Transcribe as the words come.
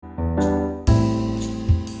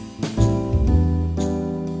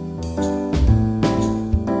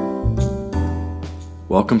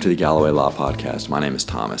Welcome to the Galloway Law Podcast. My name is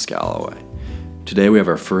Thomas Galloway. Today we have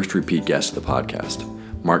our first repeat guest of the podcast.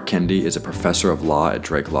 Mark Kende is a professor of law at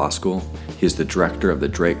Drake Law School. He is the director of the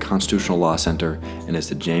Drake Constitutional Law Center and is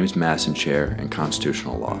the James Madison Chair in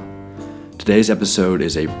Constitutional Law. Today's episode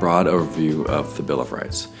is a broad overview of the Bill of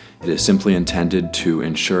Rights. It is simply intended to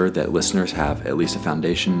ensure that listeners have at least a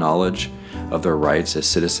foundation knowledge of their rights as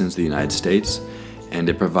citizens of the United States, and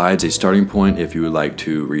it provides a starting point if you would like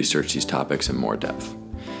to research these topics in more depth.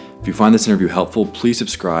 If you find this interview helpful, please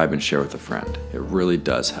subscribe and share with a friend. It really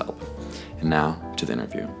does help. And now, to the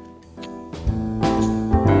interview.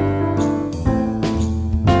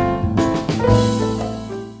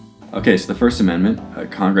 Okay, so the First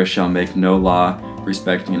Amendment, Congress shall make no law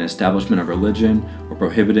respecting an establishment of religion or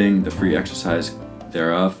prohibiting the free exercise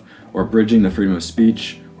thereof, or abridging the freedom of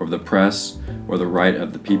speech, or of the press, or the right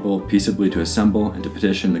of the people peaceably to assemble and to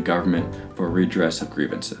petition the government for redress of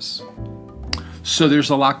grievances. So there's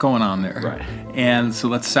a lot going on there. Right. And so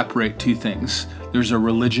let's separate two things. There's a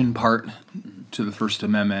religion part to the First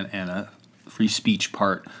Amendment and a free speech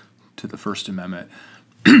part to the First Amendment.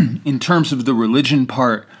 In terms of the religion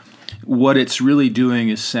part, what it's really doing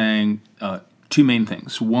is saying two main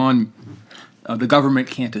things. One, the government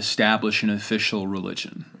can't establish an official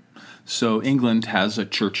religion. So England has a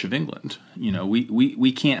Church of England. You know,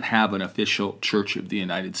 we can't have an official Church of the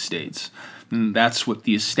United States. And that's what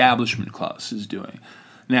the Establishment Clause is doing.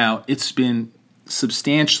 Now, it's been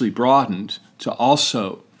substantially broadened to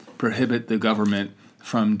also prohibit the government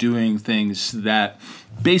from doing things that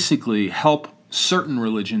basically help certain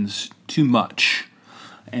religions too much.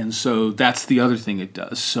 And so that's the other thing it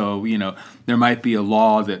does. So, there might be a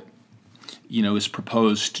law that, is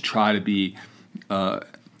proposed to try to be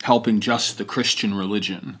helping just the Christian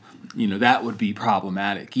religion. That would be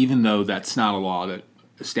problematic, even though that's not a law that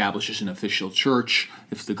establishes an official church.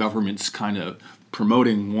 If the government's kind of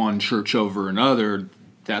promoting one church over another,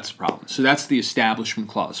 that's a problem. So that's the Establishment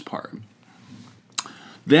Clause part.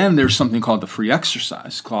 Then there's something called the Free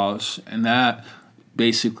Exercise Clause, and that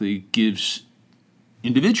basically gives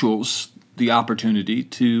individuals the opportunity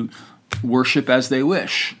to worship as they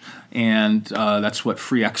wish. And that's what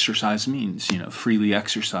free exercise means, freely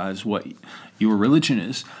exercise what your religion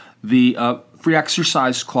is. The Free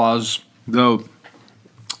Exercise Clause, though,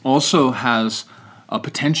 also has a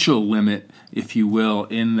potential limit, if you will,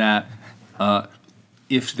 in that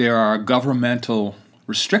if there are governmental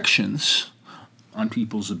restrictions on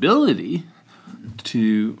people's ability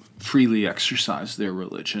to freely exercise their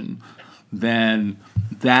religion, then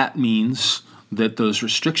that means that those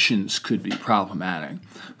restrictions could be problematic.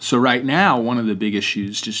 So right now, one of the big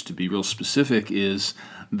issues, just to be real specific, is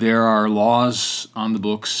there are laws on the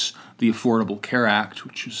books. The Affordable Care Act,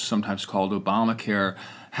 which is sometimes called Obamacare,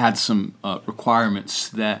 had some requirements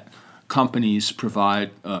that companies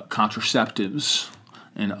provide contraceptives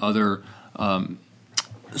and other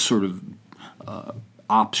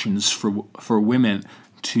options for women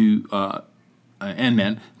to and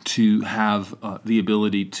men to have the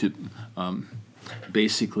ability to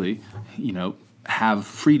basically, have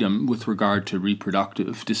freedom with regard to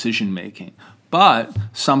reproductive decision making. But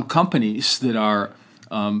some companies that are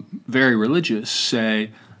very religious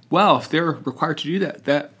say, well, if they're required to do that,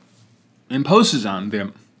 that imposes on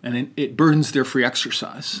them, and it burdens their free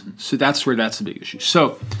exercise. So that's where that's a big issue.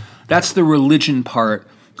 So that's the religion part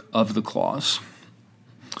of the clause.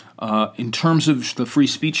 In terms of the free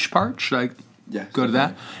speech part, should I go to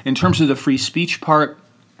that? In terms of the free speech part,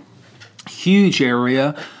 huge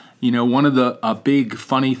area. One of the big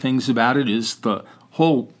funny things about it is the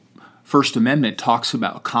whole First Amendment talks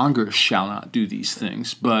about Congress shall not do these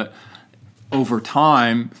things, but over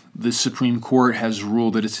time, the Supreme Court has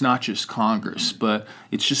ruled that it's not just Congress, but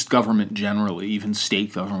it's just government generally. Even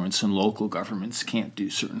state governments and local governments can't do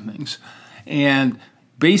certain things. And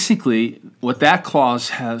basically, what that clause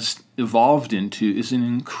has evolved into is an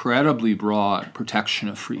incredibly broad protection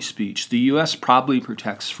of free speech. The U.S. probably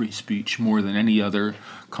protects free speech more than any other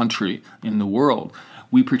country in the world.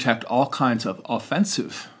 We protect all kinds of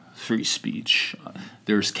offensive free speech.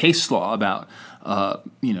 There's case law about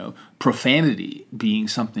profanity being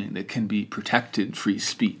something that can be protected free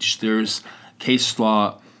speech. There's case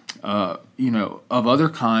law, of other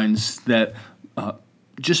kinds that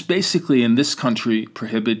just basically in this country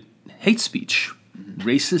prohibit hate speech.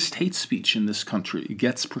 Racist hate speech in this country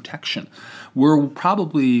gets protection. We're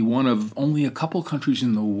probably one of only a couple countries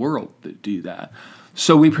in the world that do that.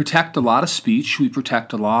 So we protect a lot of speech. We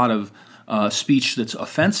protect a lot of speech that's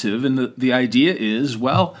offensive. And the idea is,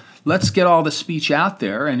 well, let's get all the speech out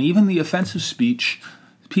there, and even the offensive speech,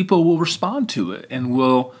 people will respond to it and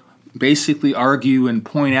will basically argue and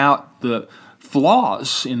point out the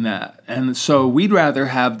flaws in that. And so we'd rather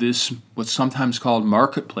have this, what's sometimes called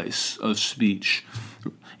marketplace of speech,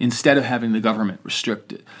 instead of having the government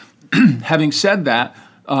restrict it. Having said that,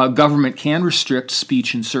 government can restrict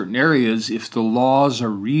speech in certain areas if the laws are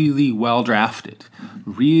really well drafted,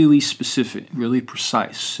 really specific, really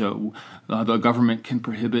precise. So the government can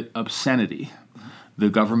prohibit obscenity. The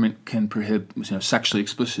government can prohibit sexually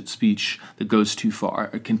explicit speech that goes too far.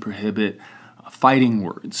 It can prohibit fighting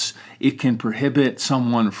words. It can prohibit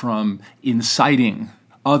someone from inciting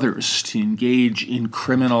others to engage in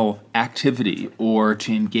criminal activity or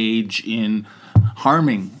to engage in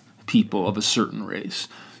harming people of a certain race.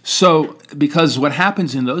 So, because what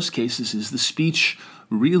happens in those cases is the speech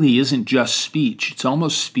really isn't just speech. It's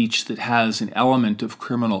almost speech that has an element of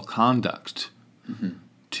criminal conduct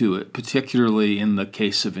to it, particularly in the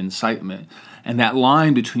case of incitement. And that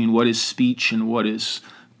line between what is speech and what is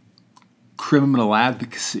criminal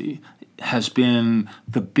advocacy has been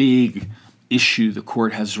the big issue the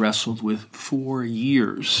court has wrestled with for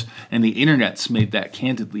years, and the internet's made that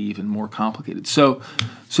candidly even more complicated. So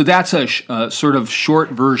that's a sort of short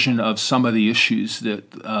version of some of the issues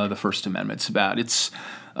that the First Amendment's about. It's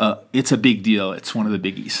a big deal. It's one of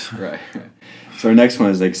the biggies. Right. So our next one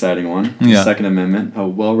is the exciting one. The Second Amendment, a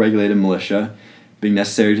well-regulated militia, being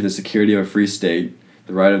necessary to the security of a free state,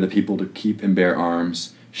 the right of the people to keep and bear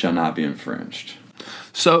arms shall not be infringed.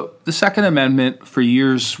 So the Second Amendment for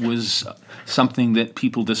years was something that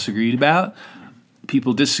people disagreed about.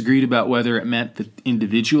 People disagreed about whether it meant that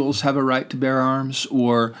individuals have a right to bear arms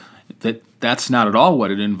or that that's not at all what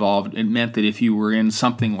it involved. It meant that if you were in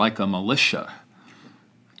something like a militia,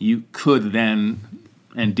 you could then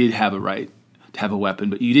and did have a right to have a weapon,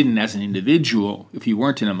 but you didn't as an individual, if you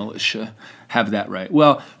weren't in a militia, have that right.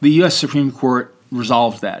 Well, the U.S. Supreme Court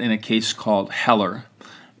resolved that in a case called Heller,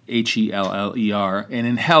 Heller, and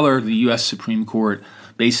in Heller, the U.S. Supreme Court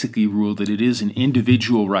basically ruled that it is an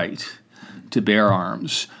individual right to bear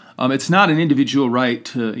arms. It's not an individual right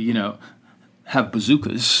to, have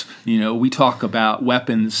bazookas. We talk about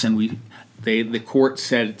weapons, and the court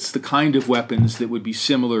said it's the kind of weapons that would be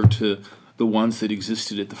similar to the ones that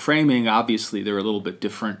existed at the framing. Obviously, they're a little bit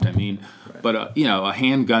different. But a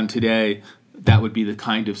handgun today, that would be the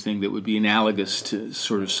kind of thing that would be analogous to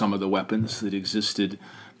sort of some of the weapons that existed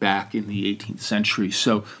back in the 18th century.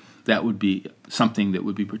 So that would be something that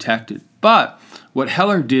would be protected. But what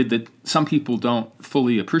Heller did that some people don't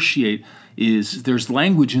fully appreciate is there's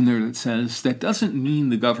language in there that says that doesn't mean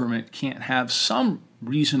the government can't have some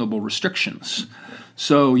reasonable restrictions.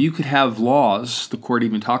 So you could have laws, the court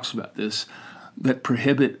even talks about this, that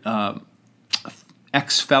prohibit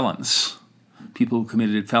ex-felons, people who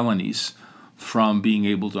committed felonies, from being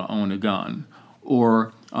able to own a gun.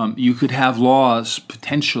 Or you could have laws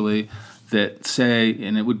potentially that say,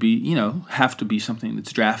 and it would be, have to be something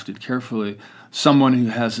that's drafted carefully, someone who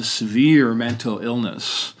has a severe mental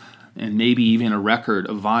illness and maybe even a record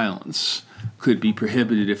of violence could be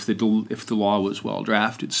prohibited if the law was well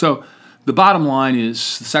drafted. So the bottom line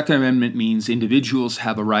is the Second Amendment means individuals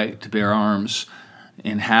have a right to bear arms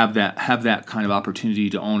and have that kind of opportunity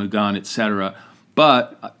to own a gun, etc.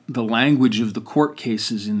 But the language of the court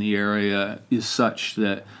cases in the area is such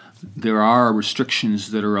that there are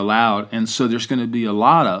restrictions that are allowed, and so there's going to be a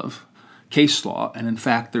lot of case law. And in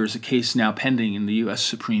fact, there's a case now pending in the U.S.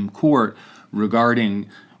 Supreme Court regarding,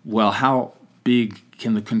 how big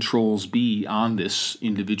can the controls be on this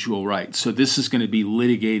individual right? So this is going to be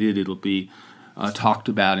litigated. It'll be talked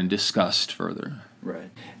about and discussed further.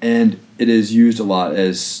 Right, and it is used a lot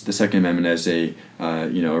as the Second Amendment as a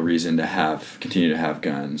reason to continue to have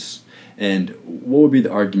guns. And what would be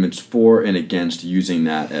the arguments for and against using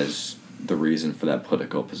that as the reason for that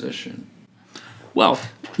political position? Well,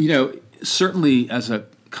 certainly as a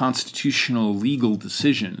constitutional legal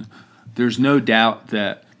decision, there's no doubt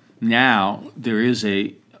that now there is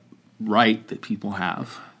a right that people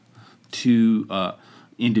have to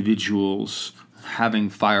individuals having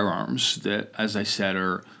firearms that, as I said,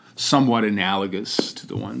 are somewhat analogous to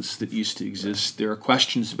the ones that used to exist. There are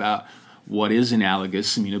questions about what is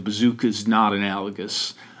analogous. A bazooka is not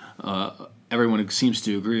analogous. Everyone seems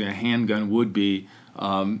to agree a handgun would be.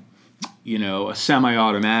 A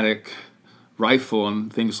semi-automatic rifle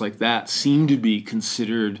and things like that seem to be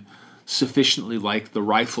considered sufficiently like the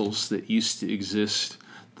rifles that used to exist,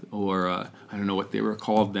 or I don't know what they were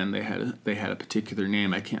called then. They had a particular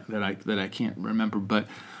name I can't remember. But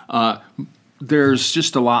there's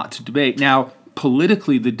just a lot to debate now.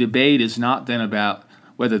 Politically, the debate is not then about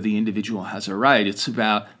whether the individual has a right. It's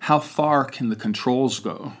about how far can the controls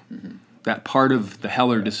go. That part of the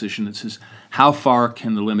Heller decision that says how far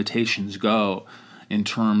can the limitations go. in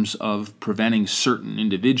terms of preventing certain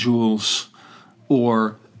individuals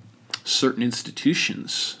or certain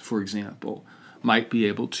institutions, for example, might be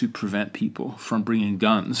able to prevent people from bringing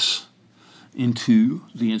guns into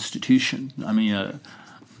the institution. I mean, a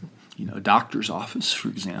doctor's office, for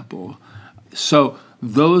example. So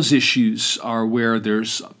those issues are where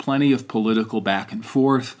there's plenty of political back and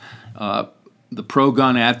forth. The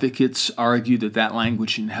pro-gun advocates argue that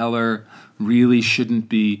language in Heller really shouldn't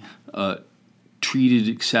be treated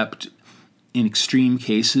except in extreme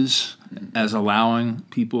cases as allowing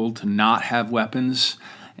people to not have weapons,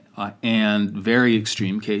 and very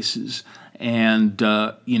extreme cases. And,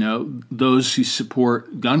 those who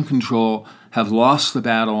support gun control have lost the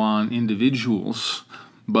battle on individuals,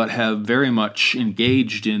 but have very much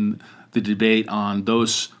engaged in the debate on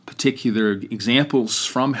those particular examples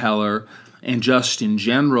from Heller and just in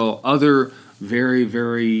general other very,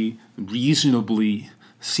 very reasonably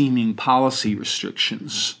seeming policy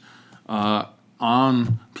restrictions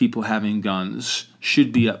on people having guns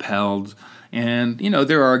should be upheld. And,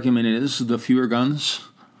 their argument is the fewer guns,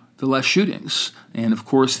 the less shootings. And, of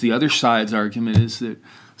course, the other side's argument is that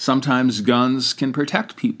sometimes guns can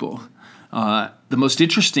protect people. The most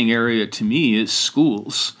interesting area to me is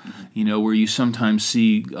schools, where you sometimes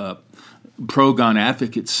see pro-gun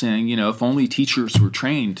advocates saying, if only teachers were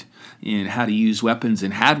trained in how to use weapons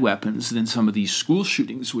and had weapons, then some of these school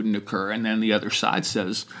shootings wouldn't occur. And then the other side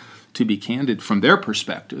says, to be candid, from their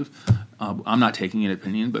perspective, I'm not taking an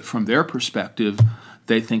opinion, but from their perspective,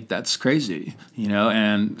 they think that's crazy,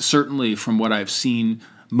 and certainly from what I've seen,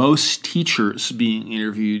 most teachers being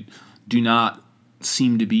interviewed do not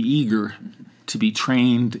seem to be eager to be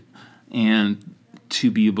trained and to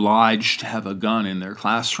be obliged to have a gun in their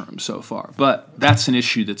classroom so far. But that's an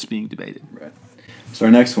issue that's being debated. Right. So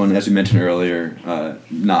our next one, as we mentioned earlier,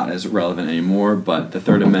 not as relevant anymore, but the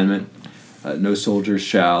Third Amendment, no soldiers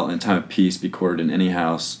shall in time of peace be quartered in any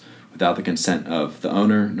house without the consent of the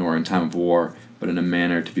owner, nor in time of war, but in a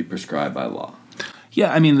manner to be prescribed by law.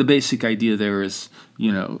 Yeah, I mean, the basic idea there is,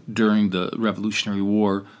 during the Revolutionary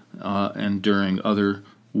War and during other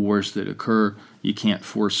wars that occur, you can't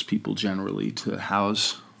force people generally to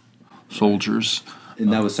house soldiers.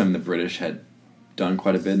 And that was something the British had done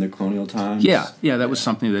quite a bit in the colonial times? Yeah, that was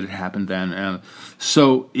something that had happened then.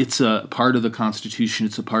 So it's a part of the Constitution,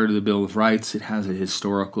 it's a part of the Bill of Rights, it has a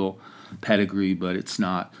historical pedigree, but it's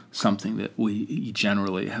not something that we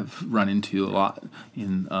generally have run into a lot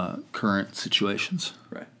in current situations.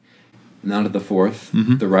 Right. Now to the fourth,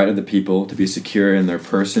 the right of the people to be secure in their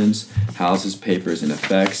persons, houses, papers, and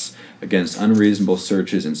effects against unreasonable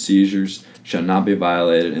searches and seizures shall not be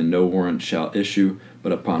violated, and no warrant shall issue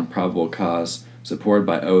but upon probable cause, supported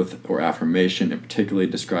by oath or affirmation, and particularly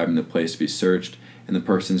describing the place to be searched and the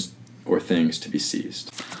persons or things to be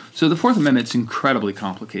seized. So the Fourth Amendment's incredibly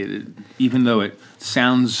complicated, even though it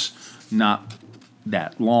sounds not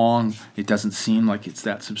that long. It doesn't seem like it's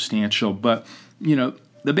that substantial, but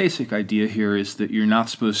the basic idea here is that you're not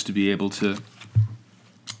supposed to be able to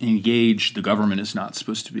engage, the government is not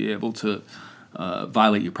supposed to be able to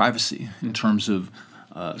violate your privacy in terms of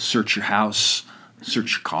search your house,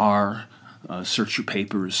 search your car, search your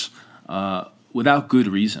papers without good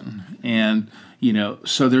reason. And,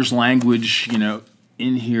 so there's language,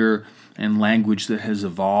 in here and language that has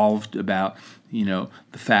evolved about, the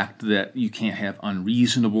fact that you can't have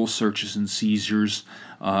unreasonable searches and seizures,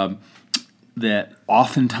 that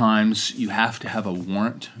oftentimes you have to have a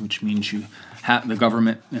warrant, which means the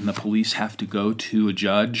government and the police have to go to a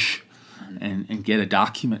judge and get a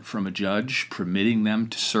document from a judge permitting them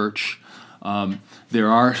to search. There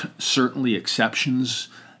are certainly exceptions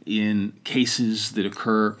in cases that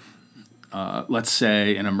occur. Let's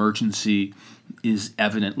say an emergency is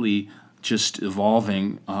evidently just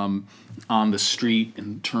evolving on the street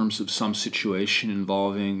in terms of some situation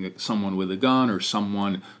involving someone with a gun or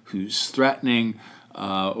someone who's threatening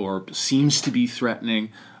or seems to be threatening,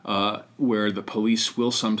 where the police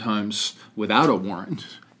will sometimes, without a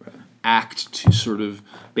warrant, act to sort of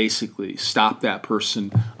basically stop that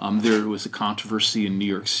person. There was a controversy in New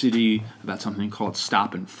York City about something called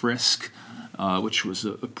stop and frisk, which was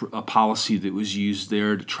a policy that was used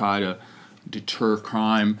there to try to deter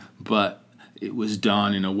crime, but it was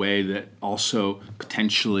done in a way that also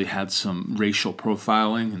potentially had some racial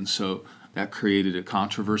profiling, and so that created a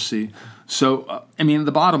controversy. So,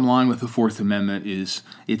 the bottom line with the Fourth Amendment is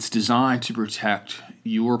it's designed to protect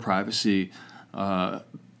your privacy, the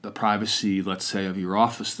privacy, let's say, of your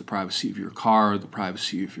office, the privacy of your car, the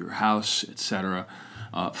privacy of your house, etc.,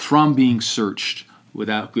 from being searched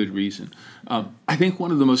without good reason. I think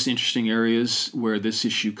one of the most interesting areas where this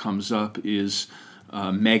issue comes up is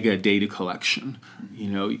mega data collection.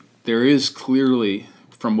 There is clearly,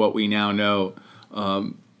 from what we now know,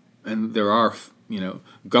 and there are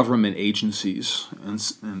government agencies,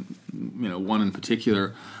 and one in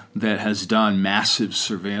particular that has done massive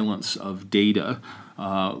surveillance of data,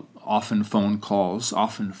 often phone calls,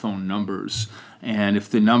 often phone numbers, and if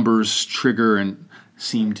the numbers trigger and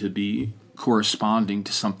seem to be corresponding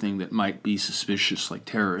to something that might be suspicious, like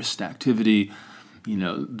terrorist activity,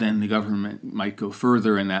 then the government might go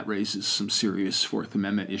further, and that raises some serious Fourth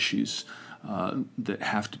Amendment issues that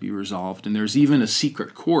have to be resolved. And there's even a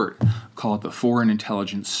secret court called the Foreign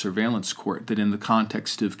Intelligence Surveillance Court that, in the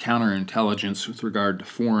context of counterintelligence with regard to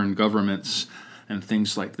foreign governments and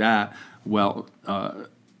things like that,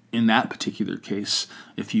 in that particular case,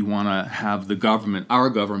 if you want to have our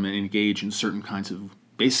government engage in certain kinds of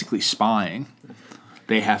basically spying,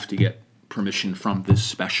 they have to get permission from this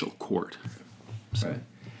special court.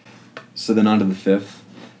 So then on to the fifth.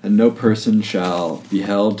 And no person shall be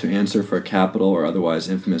held to answer for a capital or otherwise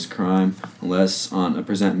infamous crime unless on a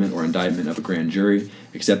presentment or indictment of a grand jury,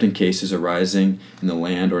 except in cases arising in the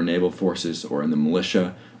land or naval forces or in the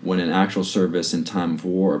militia, when in actual service in time of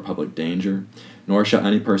war or public danger. Nor shall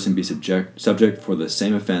any person be subject for the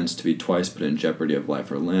same offense to be twice put in jeopardy of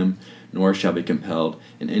life or limb, nor shall be compelled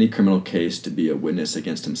in any criminal case to be a witness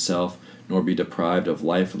against himself, nor be deprived of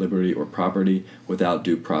life, liberty, or property without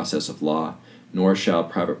due process of law, nor shall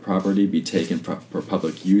private property be taken for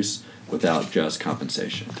public use without just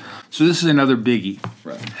compensation. So this is another biggie.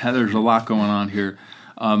 Right. There's a lot going on here.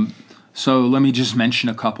 So let me just mention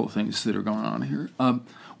a couple of things that are going on here.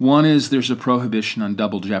 One is there's a prohibition on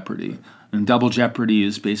double jeopardy. And double jeopardy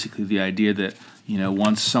is basically the idea that,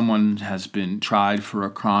 once someone has been tried for a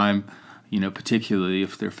crime, particularly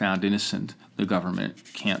if they're found innocent, the government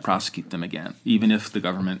can't prosecute them again. Even if the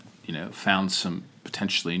government, found some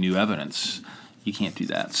potentially new evidence, you can't do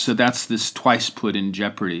that. So that's this twice put in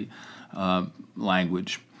jeopardy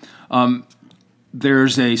language.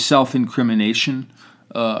 There's a self-incrimination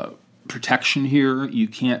protection here. You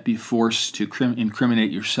can't be forced to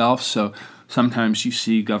incriminate yourself. So sometimes you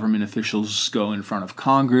see government officials go in front of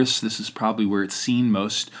Congress. This is probably where it's seen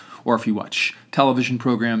most. Or if you watch television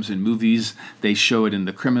programs and movies, they show it in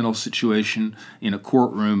the criminal situation in a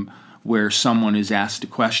courtroom where someone is asked a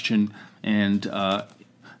question and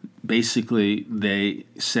basically they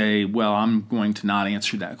say, well, I'm going to not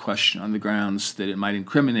answer that question on the grounds that it might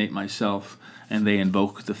incriminate myself, and they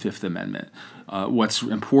invoke the Fifth Amendment. What's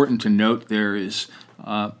important to note there is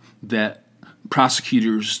that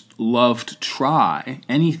prosecutors love to try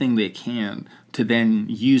anything they can to then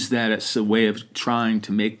use that as a way of trying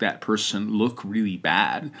to make that person look really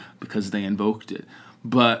bad because they invoked it.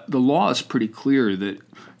 But the law is pretty clear that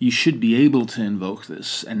you should be able to invoke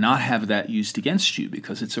this and not have that used against you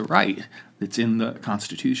because it's a right that's in the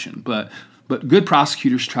Constitution. But good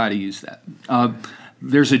prosecutors try to use that.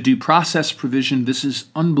 There's a due process provision. This is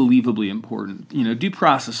unbelievably important. Due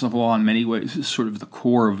process of law in many ways is sort of the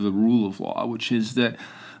core of the rule of law, which is that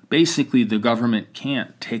basically the government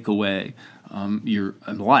can't take away your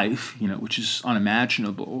life, which is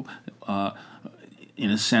unimaginable in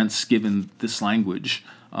a sense, given this language.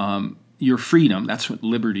 Your freedom, that's what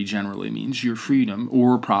liberty generally means, your freedom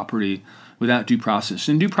or property without due process.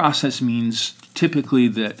 And due process means typically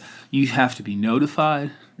that you have to be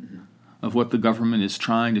notified of what the government is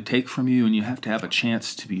trying to take from you, and you have to have a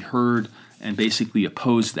chance to be heard and basically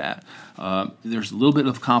oppose that. There's a little bit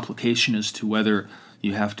of complication as to whether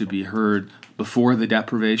you have to be heard before the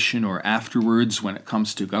deprivation or afterwards when it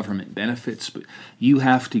comes to government benefits, but you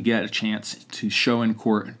have to get a chance to show in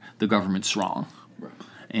court the government's wrong. Right.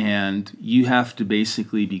 And you have to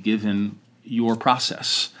basically be given your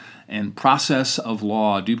process. And process of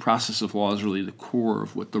law, due process of law, is really the core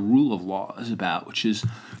of what the rule of law is about, which is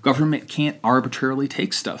government can't arbitrarily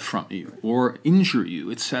take stuff from you or injure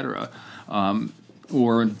you, etc.,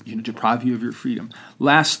 or deprive you of your freedom.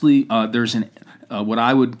 Lastly, there's what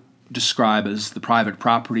I would describe as the private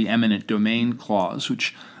property eminent domain clause,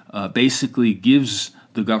 which basically gives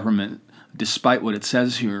the government, despite what it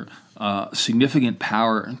says here, significant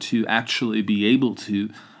power to actually be able to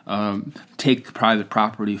take private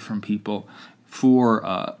property from people for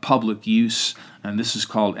public use, and this is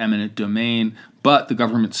called eminent domain, but the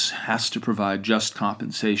government has to provide just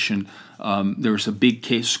compensation. There was a big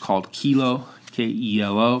case called Kelo,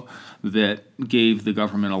 K-E-L-O, that gave the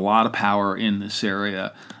government a lot of power in this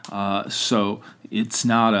area, so it's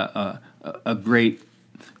not a great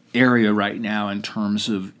area right now in terms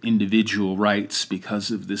of individual rights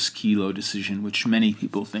because of this Kelo decision, which many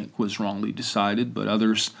people think was wrongly decided, but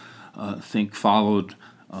others think followed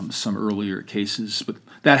some earlier cases, but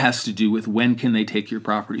that has to do with when can they take your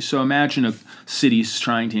property. So imagine a city's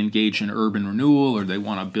trying to engage in urban renewal, or they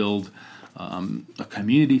want to build a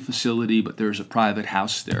community facility, but there's a private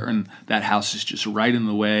house there, and that house is just right in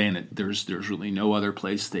the way, and there's really no other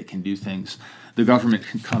place they can do things. The government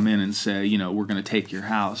can come in and say, we're going to take your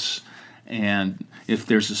house, and if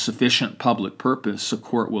there's a sufficient public purpose, a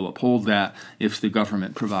court will uphold that if the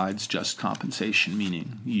government provides just compensation,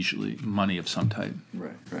 meaning usually money of some type.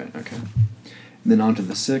 Right, okay. And then on to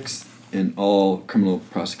the sixth. In all criminal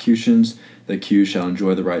prosecutions, the accused shall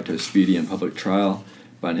enjoy the right to a speedy and public trial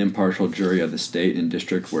by an impartial jury of the state and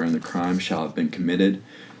district wherein the crime shall have been committed,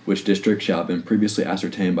 which district shall have been previously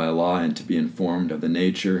ascertained by law, and to be informed of the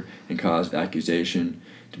nature and cause of accusation,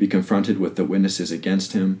 to be confronted with the witnesses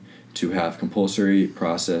against him, to have compulsory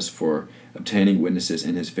process for obtaining witnesses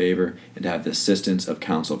in his favor, and to have the assistance of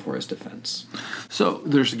counsel for his defense. So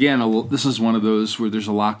there's, again, this is one of those where there's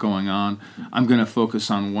a lot going on. I'm going to focus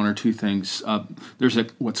on one or two things. There's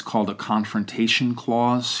what's called a confrontation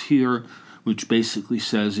clause here, which basically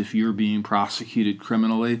says if you're being prosecuted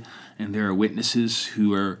criminally and there are witnesses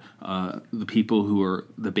who are the people who are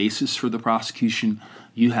the basis for the prosecution,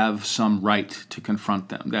 you have some right to confront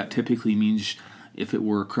them. That typically means if it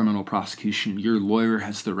were a criminal prosecution, your lawyer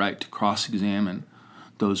has the right to cross-examine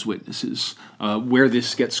those witnesses. Where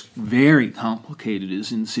this gets very complicated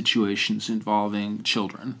is in situations involving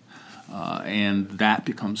children, and that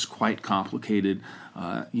becomes quite complicated.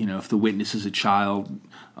 If the witness is a child,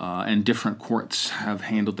 and different courts have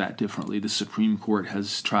handled that differently. The Supreme Court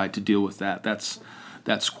has tried to deal with that.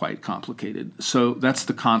 That's quite complicated. So that's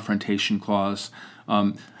the confrontation clause.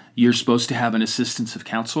 You're supposed to have an assistance of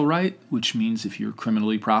counsel right, which means if you're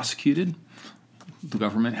criminally prosecuted, the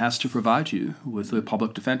government has to provide you with a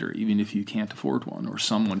public defender, even if you can't afford one, or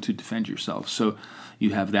someone to defend yourself. So you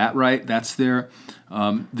have that right. That's there.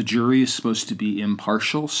 The jury is supposed to be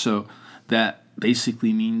impartial, so that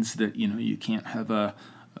basically means that you can't have a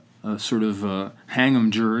sort of a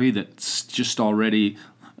hang-em jury that's just already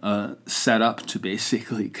set up to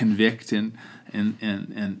basically convict and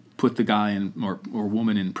put the guy in or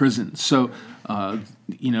woman in prison. So,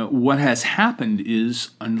 what has happened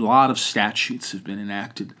is a lot of statutes have been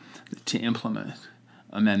enacted to implement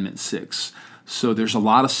Amendment 6. So there's a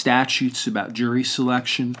lot of statutes about jury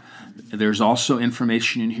selection. There's also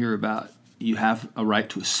information in here about you have a right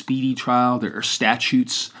to a speedy trial. There are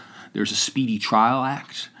statutes. There's a Speedy Trial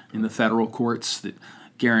Act in the federal courts that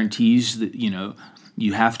guarantees that,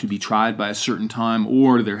 you have to be tried by a certain time,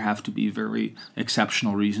 or there have to be very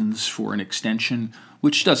exceptional reasons for an extension,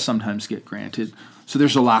 which does sometimes get granted. So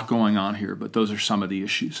there's a lot going on here, but those are some of the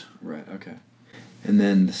issues. Right, okay. And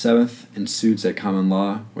then the seventh, in suits at common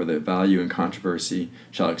law, where the value in controversy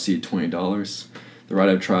shall exceed $20, the right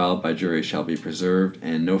of trial by jury shall be preserved,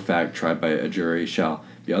 and no fact tried by a jury shall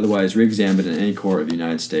be otherwise re-examined in any court of the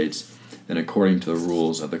United States than according to the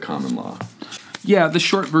rules of the common law. Yeah, the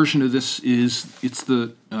short version of this is it's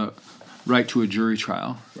the right to a jury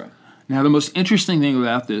trial. Right. Now, the most interesting thing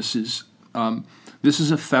about this is this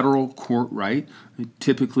is a federal court right. It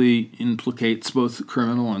typically implicates both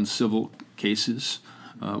criminal and civil cases.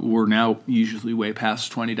 We're now usually way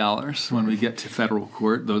past $20 when we get to federal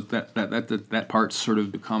court. That part's sort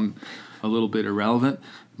of become a little bit irrelevant.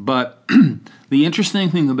 But the interesting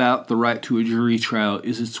thing about the right to a jury trial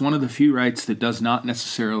is it's one of the few rights that does not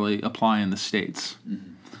necessarily apply in the states.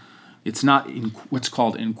 Mm-hmm. It's not what's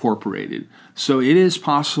called incorporated. So it is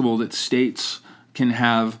possible that states can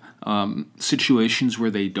have situations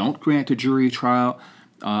where they don't grant a jury trial.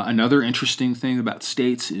 Another interesting thing about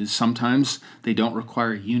states is sometimes they don't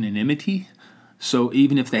require unanimity. So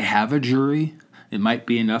even if they have a jury, it might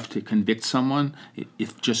be enough to convict someone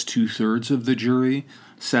if just 2/3 of the jury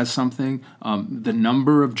says something. The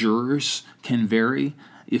number of jurors can vary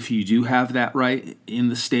if you do have that right in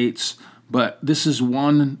the states. But this is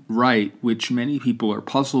one right which many people are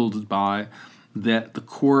puzzled by, that the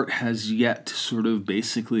court has yet to sort of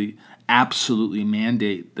basically absolutely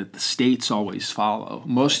mandate that the states always follow.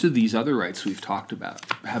 Most of these other rights we've talked about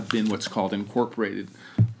have been what's called incorporated,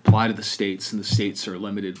 apply to the states, and the states are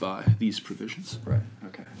limited by these provisions. Right,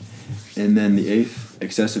 okay. And then the eighth,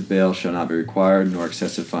 excessive bail shall not be required, nor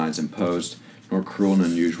excessive fines imposed, nor cruel and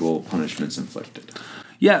unusual punishments inflicted.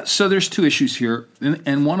 Yeah, so there's two issues here,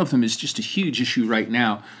 and one of them is just a huge issue right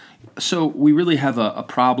now. So we really have a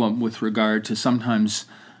problem with regard to sometimes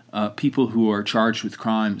people who are charged with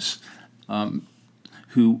crimes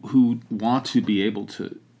who want to be able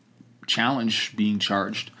to challenge being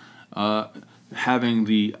charged, having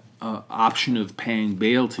the option of paying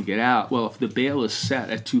bail to get out. Well, if the bail is set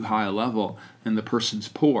at too high a level and the person's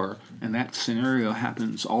poor, and that scenario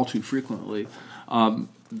happens all too frequently,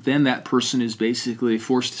 then that person is basically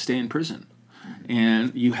forced to stay in prison.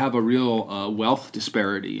 And you have a real wealth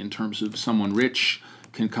disparity in terms of someone rich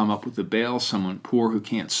can come up with the bail, someone poor who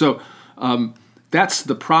can't. So that's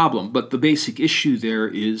the problem. But the basic issue there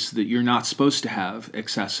is that you're not supposed to have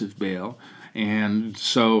excessive bail. And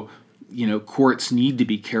so, courts need to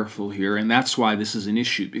be careful here. And that's why this is an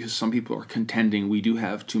issue, because some people are contending we do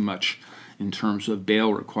have too much in terms of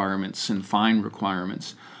bail requirements and fine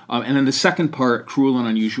requirements. And then the second part, cruel and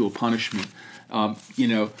unusual punishment,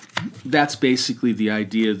 that's basically the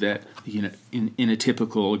idea that, in a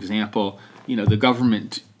typical example, the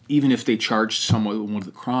government, even if they charged someone with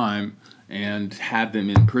a crime and had them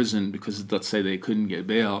in prison because, let's say, they couldn't get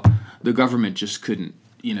bail, the government just couldn't,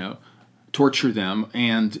 torture them.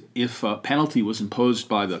 And if a penalty was imposed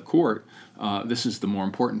by the court, this is the more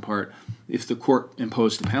important part, if the court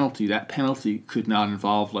imposed a penalty, that penalty could not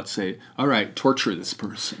involve, let's say, all right, torture this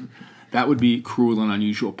person. That would be cruel and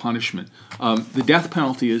unusual punishment. The death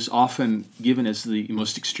penalty is often given as the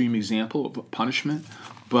most extreme example of a punishment,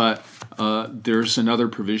 but there's another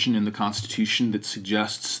provision in the Constitution that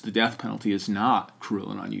suggests the death penalty is not cruel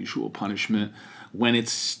and unusual punishment when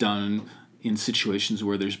it's done in situations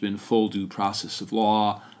where there's been full due process of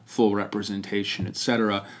law, full representation,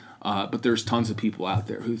 etc. But there's tons of people out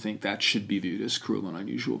there who think that should be viewed as cruel and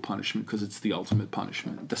unusual punishment because it's the ultimate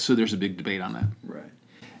punishment. So there's a big debate on that. Right.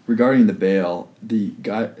 Regarding the bail,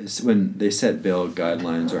 when they set bail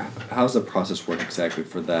guidelines, or how's the process work exactly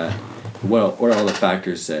for that? What are all the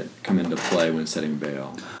factors that come into play when setting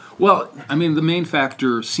bail? Well, the main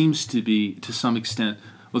factor seems to be, to some extent,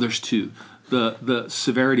 there's two. The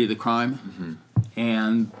severity of the crime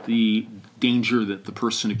and the danger that the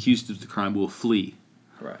person accused of the crime will flee,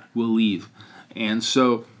 will leave. And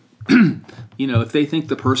so, if they think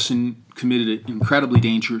the person committed an incredibly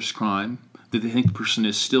dangerous crime, that they think the person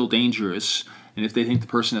is still dangerous, and if they think the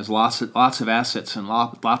person has lots of assets and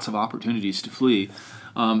lots of opportunities to flee,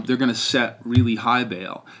 they're going to set really high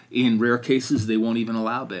bail. In rare cases, they won't even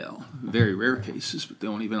allow bail. Very rare cases, but they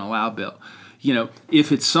won't even allow bail.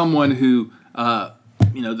 If it's someone who,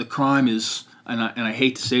 the crime is, and I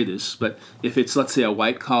hate to say this, but if it's, let's say, a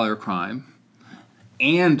white-collar crime,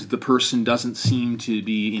 and the person doesn't seem to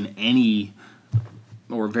be in any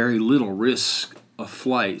or very little risk of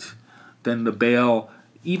flight, then the bail,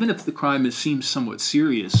 even if the crime seems somewhat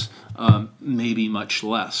serious, may be much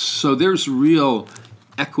less. So there's real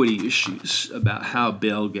equity issues about how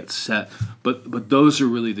bail gets set, but those are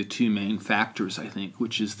really the two main factors, I think,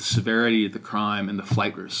 which is the severity of the crime and the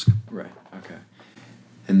flight risk. Right, okay.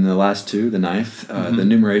 And the last two, the ninth, the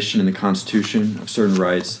enumeration in the Constitution of certain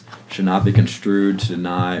rights should not be construed to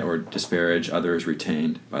deny or disparage others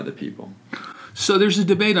retained by the people. So there's a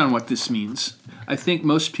debate on what this means. I think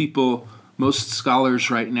most scholars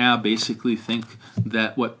right now basically think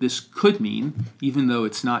that what this could mean, even though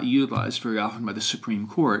it's not utilized very often by the Supreme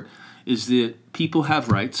Court, is that people have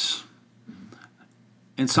rights,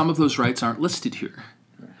 and some of those rights aren't listed here.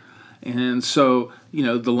 And so,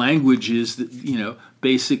 the language is that,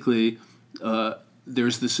 basically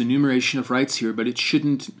there's this enumeration of rights here, but it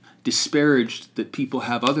shouldn't disparage that people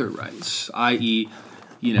have other rights, i.e.,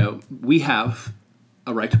 we have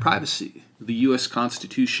a right to privacy. The U.S.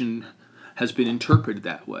 Constitution has been interpreted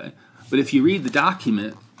that way. But if you read the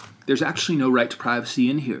document, there's actually no right to privacy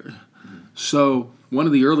in here. So one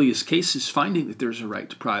of the earliest cases finding that there's a right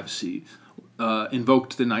to privacy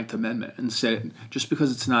invoked the Ninth Amendment and said, just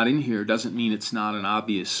because it's not in here doesn't mean it's not an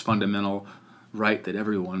obvious fundamental right that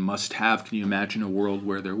everyone must have. Can you imagine a world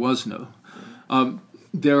where there was no?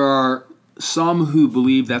 There are some who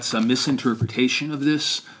believe that's a misinterpretation of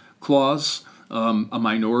this clause, a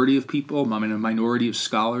minority of people, a minority of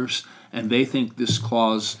scholars, and they think this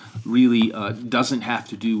clause really doesn't have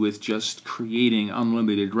to do with just creating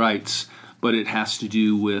unlimited rights, but it has to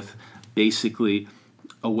do with basically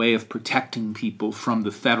a way of protecting people from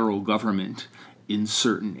the federal government in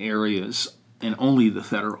certain areas, and only the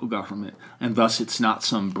federal government, and thus it's not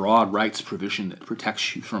some broad rights provision that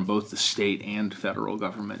protects you from both the state and federal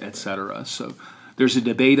government, etc. So there's a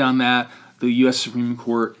debate on that. The U.S. Supreme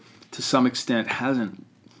Court, to some extent, hasn't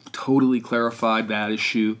totally clarified that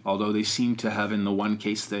issue, although they seem to have, in the one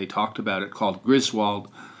case they talked about it called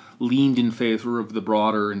Griswold, leaned in favor of the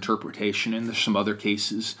broader interpretation, and there's some other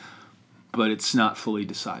cases, but it's not fully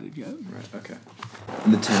decided yet. Right, okay.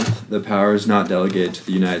 And the 10th, the power is not delegated to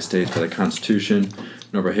the United States by the Constitution,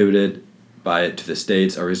 nor prohibited by it to the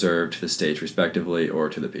states, are reserved to the states respectively or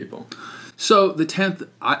to the people. So the 10th,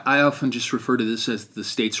 I often just refer to this as the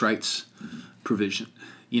states' rights provision.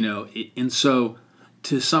 And so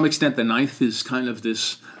to some extent the 9th is kind of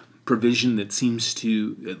this provision that seems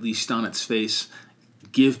to, at least on its face,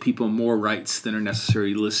 give people more rights than are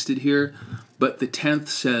necessarily listed here. But the 10th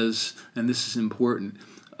says, and this is important,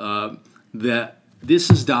 that this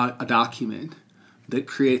is a document that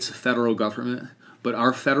creates a federal government, but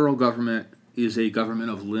our federal government is a government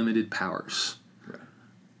of limited powers.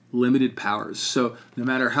 Limited powers. So no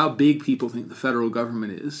matter how big people think the federal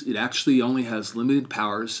government is, it actually only has limited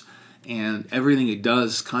powers, and everything it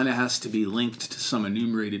does kind of has to be linked to some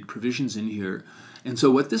enumerated provisions in here. And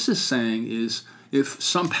so what this is saying is, if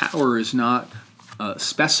some power is not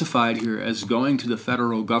specified here as going to the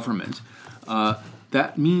federal government,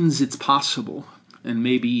 that means it's possible, and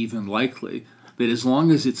maybe even likely, that as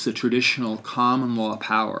long as it's a traditional common law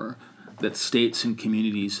power that states and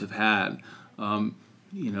communities have had,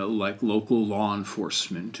 like local law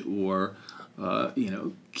enforcement or,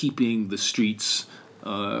 keeping the streets,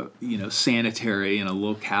 sanitary in a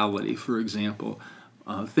locality, for example,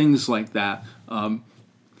 things like that.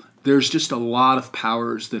 There's just a lot of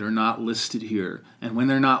powers that are not listed here. And when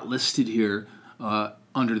they're not listed here,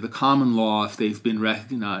 under the common law, if they've been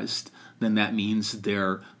recognized, then that means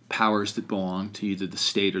they're powers that belong to either the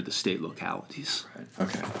state or the state localities. Right.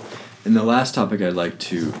 Okay. And the last topic I'd like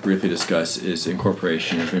to briefly discuss is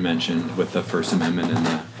incorporation, as we mentioned, with the First Amendment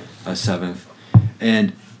and the Seventh.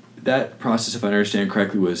 And that process, if I understand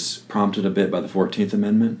correctly, was prompted a bit by the 14th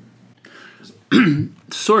Amendment?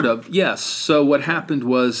 Sort of, yes. So what happened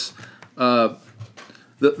was the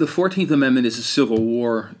 14th Amendment is a Civil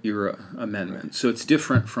War era amendment. So it's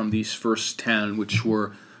different from these first 10, which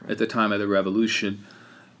were at the time of the Revolution.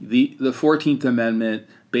 The 14th Amendment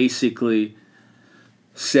basically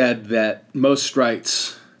said that most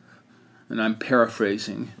rights, and I'm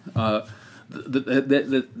paraphrasing, that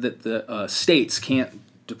the states can't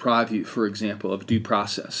deprive you, for example, of due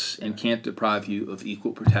process and can't deprive you of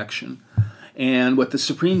equal protection. And what the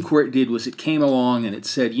Supreme Court did was it came along and it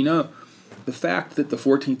said, the fact that the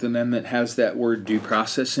 14th Amendment has that word due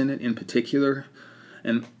process in it in particular,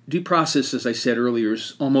 and due process, as I said earlier,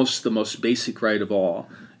 is almost the most basic right of all.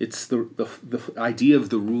 It's the idea of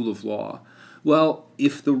the rule of law. Well,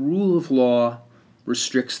 if the rule of law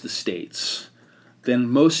restricts the states, then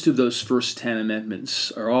most of those first 10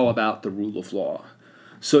 amendments are all about the rule of law.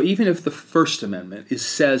 So even if the First Amendment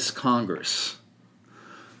says Congress,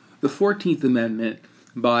 the 14th Amendment,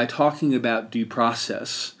 by talking about due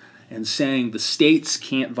process and saying the states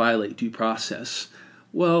can't violate due process,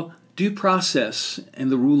 well, due process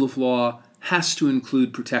and the rule of law has to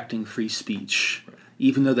include protecting free speech,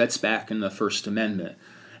 even though that's back in the First Amendment.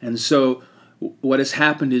 And so what has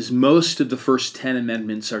happened is most of the first 10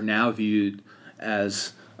 amendments are now viewed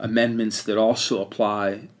as amendments that also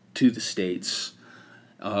apply to the states,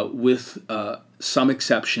 with some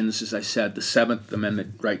exceptions. As I said, the 7th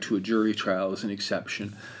Amendment right to a jury trial is an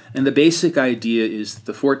exception. And the basic idea is that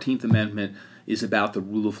the 14th Amendment is about the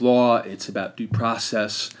rule of law, it's about due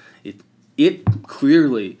process. It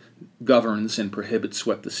clearly governs and prohibits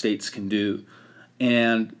what the states can do.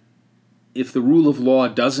 And if the rule of law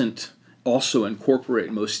doesn't also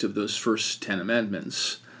incorporate most of those first 10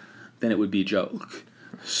 amendments, then it would be a joke.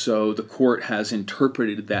 So the court has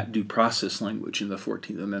interpreted that due process language in the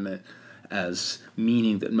 14th Amendment as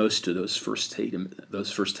meaning that most of those first 10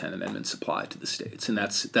 amendments apply to the states. And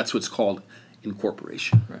that's what's called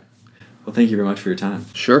incorporation. Right. Well, thank you very much for your time.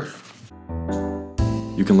 Sure.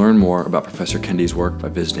 You can learn more about Professor Kende's work by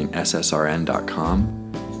visiting ssrn.com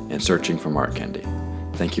and searching for Mark Kende.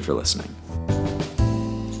 Thank you for listening.